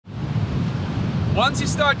Once you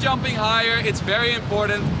start jumping higher, it's very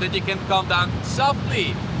important that you can come down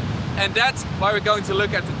softly. And that's why we're going to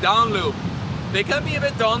look at the down loop. They can be a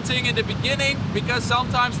bit daunting in the beginning because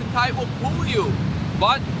sometimes the kite will pull you.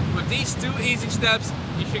 But with these 2 easy steps,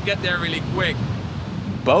 you should get there really quick.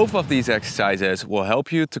 Both of these exercises will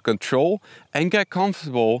help you to control and get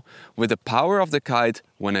comfortable with the power of the kite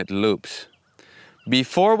when it loops.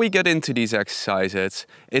 Before we get into these exercises,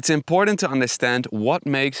 it's important to understand what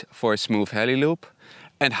makes for a smooth heliloop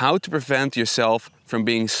and how to prevent yourself from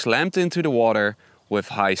being slammed into the water with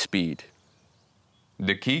high speed.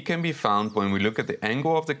 The key can be found when we look at the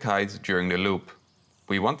angle of the kite during the loop.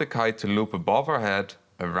 We want the kite to loop above our head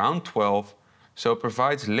around 12, so it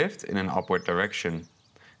provides lift in an upward direction.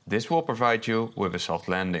 This will provide you with a soft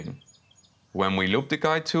landing. When we loop the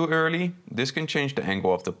kite too early, this can change the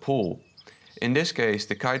angle of the pull. In this case,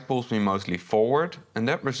 the kite pulls me mostly forward, and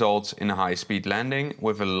that results in a high-speed landing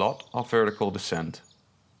with a lot of vertical descent.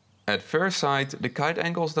 At first sight, the kite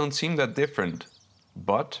angles don't seem that different,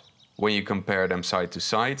 but when you compare them side to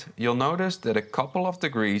side, you'll notice that a couple of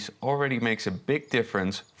degrees already makes a big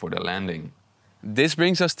difference for the landing. This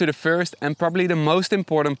brings us to the first and probably the most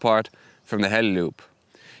important part from the Heliloop.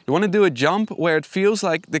 You want to do a jump where it feels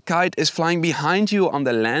like the kite is flying behind you on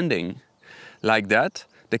the landing. Like that,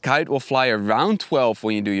 the kite will fly around 12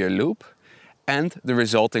 when you do your loop, and the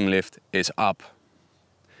resulting lift is up.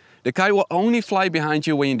 The kite will only fly behind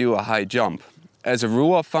you when you do a high jump. As a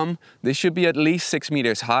rule of thumb, this should be at least 6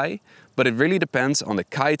 meters high, but it really depends on the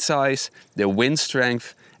kite size, the wind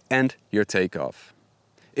strength, and your takeoff.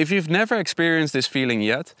 If you've never experienced this feeling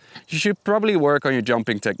yet, you should probably work on your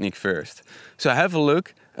jumping technique first. So have a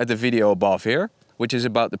look at the video above here, which is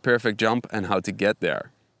about the perfect jump and how to get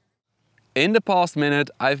there. In the past minute,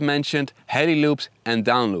 I've mentioned Heliloops and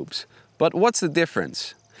downloops. But what's the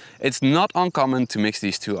difference? It's not uncommon to mix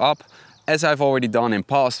these two up, as I've already done in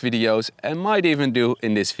past videos and might even do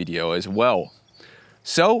in this video as well.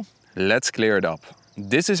 So let's clear it up.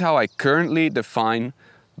 This is how I currently define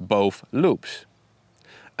both loops.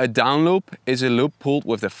 A downloop is a loop pulled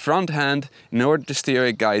with the front hand in order to steer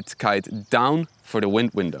a kite down for the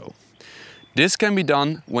wind window. This can be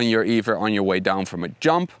done when you're either on your way down from a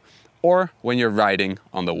jump or when you're riding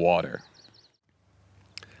on the water.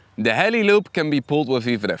 The Heliloop can be pulled with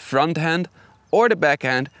either the front hand or the back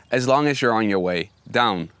hand as long as you're on your way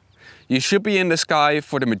down. You should be in the sky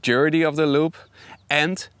for the majority of the loop,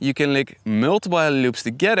 and you can link multiple Heliloops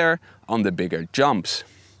together on the bigger jumps.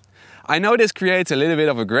 I know this creates a little bit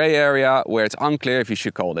of a gray area where it's unclear if you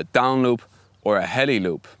should call it a downloop or a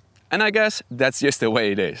Heliloop. And I guess that's just the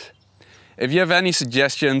way it is. If you have any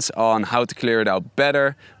suggestions on how to clear it out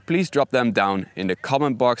better, please drop them down in the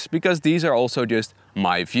comment box, because these are also just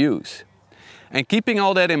my views. And keeping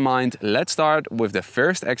all that in mind, let's start with the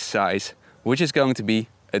first exercise, which is going to be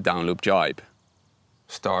a downloop gybe.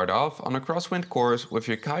 Start off on a crosswind course with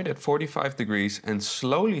your kite at 45 degrees and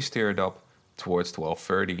slowly steer it up towards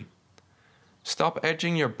 12:30. Stop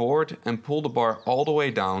edging your board and pull the bar all the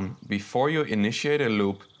way down before you initiate a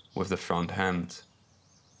loop with the front hand.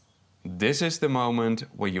 This is the moment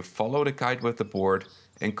where you follow the kite with the board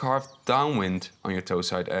and carve downwind on your toe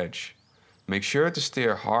side edge. Make sure to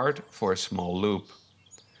steer hard for a small loop.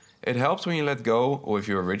 It helps when you let go with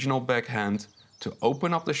your original back hand to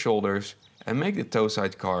open up the shoulders and make the toe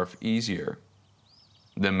side carve easier.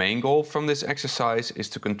 The main goal from this exercise is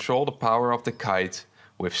to control the power of the kite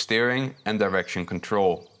with steering and direction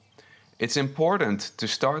control. It's important to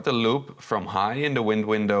start the loop from high in the wind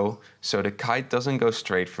window so the kite doesn't go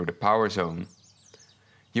straight through the power zone.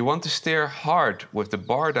 You want to steer hard with the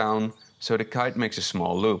bar down so the kite makes a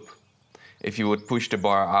small loop. If you would push the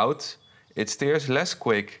bar out, it steers less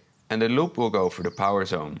quick and the loop will go through the power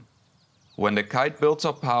zone. When the kite builds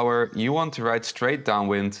up power, you want to ride straight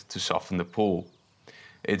downwind to soften the pull.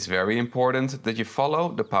 It's very important that you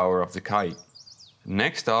follow the power of the kite.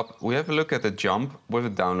 Next up, we have a look at the jump with a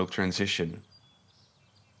downloop transition.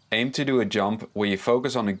 Aim to do a jump where you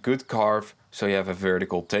focus on a good carve so you have a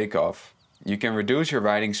vertical takeoff. You can reduce your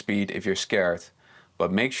riding speed if you're scared,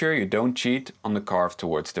 but make sure you don't cheat on the carve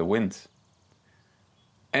towards the wind.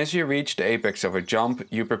 As you reach the apex of a jump,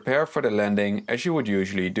 you prepare for the landing as you would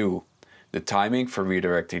usually do. The timing for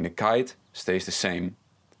redirecting the kite stays the same.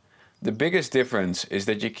 The biggest difference is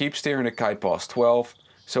that you keep steering the kite past 12,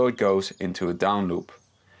 so it goes into a downloop.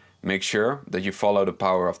 Make sure that you follow the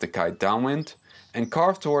power of the kite downwind and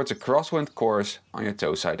carve towards a crosswind course on your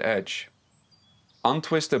toe side edge.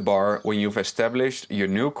 Untwist the bar when you've established your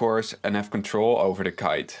new course and have control over the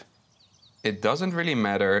kite. It doesn't really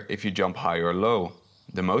matter if you jump high or low.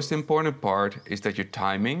 The most important part is that your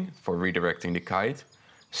timing for redirecting the kite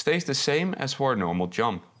stays the same as for a normal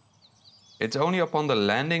jump. It's only upon the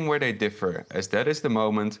landing where they differ, as that is the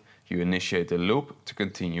moment you initiate the loop to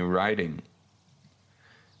continue riding.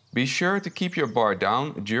 Be sure to keep your bar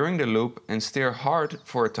down during the loop and steer hard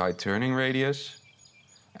for a tight turning radius.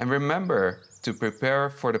 And remember to prepare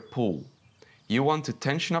for the pull. You want to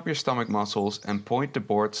tension up your stomach muscles and point the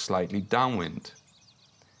board slightly downwind.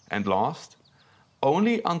 And last,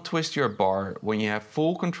 only untwist your bar when you have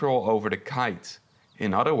full control over the kite.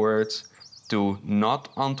 In other words, do not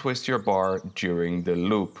untwist your bar during the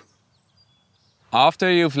loop.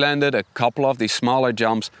 After you've landed a couple of these smaller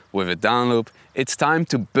jumps with a down loop, it's time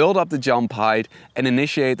to build up the jump height and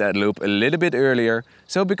initiate that loop a little bit earlier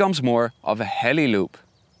so it becomes more of a heli loop.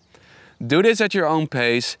 Do this at your own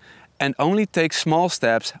pace and only take small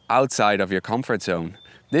steps outside of your comfort zone.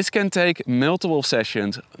 This can take multiple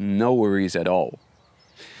sessions, no worries at all.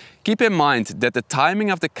 Keep in mind that the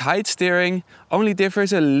timing of the kite steering only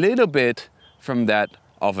differs a little bit from that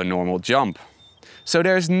of a normal jump. So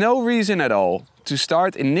there's no reason at all to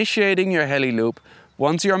start initiating your heli loop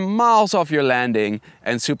once you're miles off your landing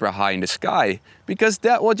and super high in the sky, because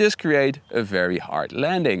that will just create a very hard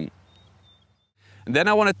landing. And then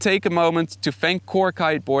I want to take a moment to thank Core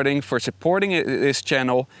Kiteboarding for supporting this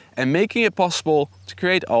channel and making it possible to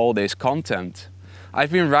create all this content.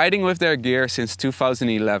 I've been riding with their gear since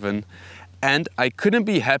 2011 and I couldn't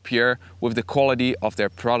be happier with the quality of their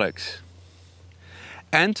products.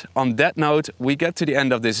 And on that note, we get to the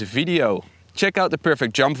end of this video. Check out the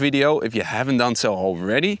perfect jump video if you haven't done so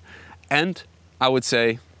already. And I would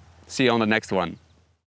say, see you on the next one.